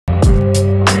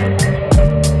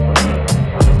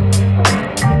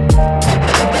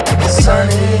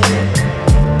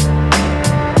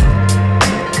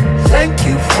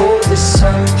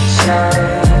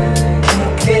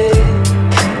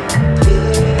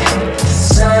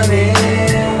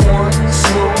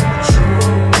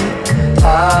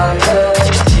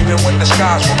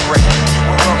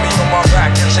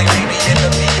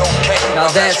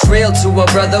to a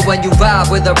brother when you vibe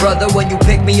with a brother, when you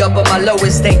pick me up on my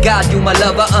lowest. Thank God you my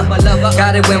lover,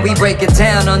 got it when we break it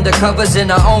down. Undercovers in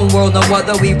our own world, no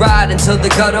other. We ride until the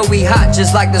gutter, we hot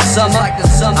just like the summer.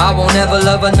 I won't ever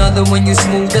love another when you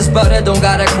smooth as butter. Don't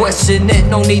gotta question it,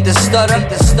 no need to stutter.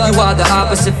 You are the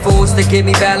opposite force that give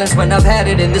me balance. When I've had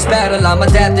it in this battle, I'm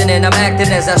adapting and I'm acting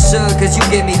as I should, cause you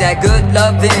give me that good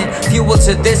loving. Fuel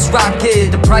to this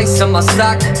rocket, the price of my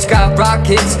stock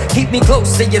skyrockets. Keep me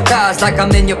close to your thighs like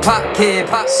I'm in your pocket.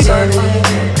 Sunny,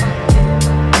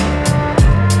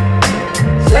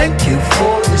 thank you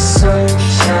for the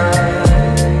sunshine.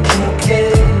 You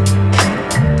can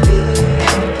be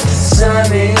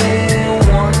sunny,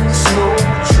 one so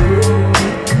true.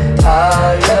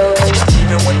 I love you.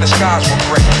 Even when the skies were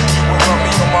gray, you would rub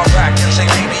me on my back and say,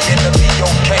 baby, it'll be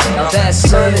okay. Now that's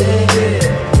sunny.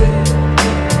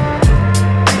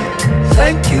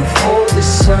 Thank you for the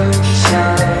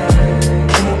sunshine.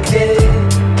 You can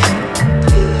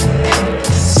be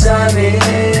sunny,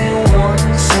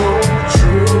 one so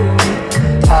true.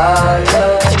 I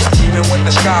love you. Even when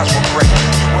the skies were gray,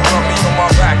 you would rub me on my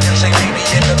back and say, baby,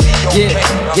 it'll be okay.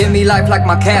 Yeah, give me life like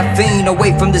my caffeine,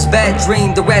 away from this bad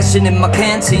dream. The ration in my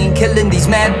canteen, killing these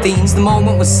mad fiends. The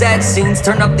moment with sad scenes,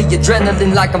 turn up the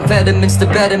adrenaline like amphetamines to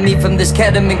better me from this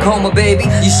ketamine coma, baby.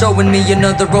 You showing me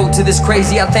another road to this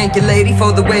crazy. I thank you, lady,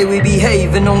 for the way we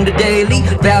behaving on the daily.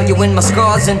 Valuing my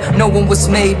scars and knowing what's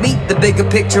made me. The bigger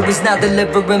picture is now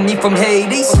delivering me from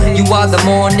Hades. You are the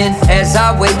morning as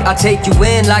I wake, I take you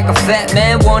in like a fat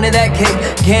man wanted that cake.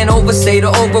 Can't overstate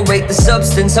or overrate the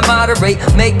substance I moderate.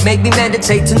 Make me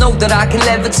meditate to know that I can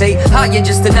levitate higher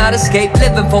just to not escape.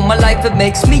 Living for my life, it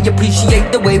makes me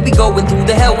appreciate the way we going through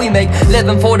the hell we make.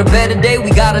 Living for the better day,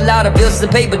 we got a lot of bills to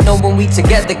pay, but knowing we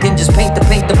together can just paint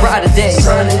the brighter day.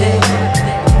 Sunny,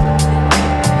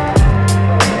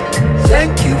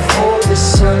 thank you for the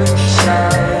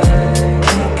sunshine.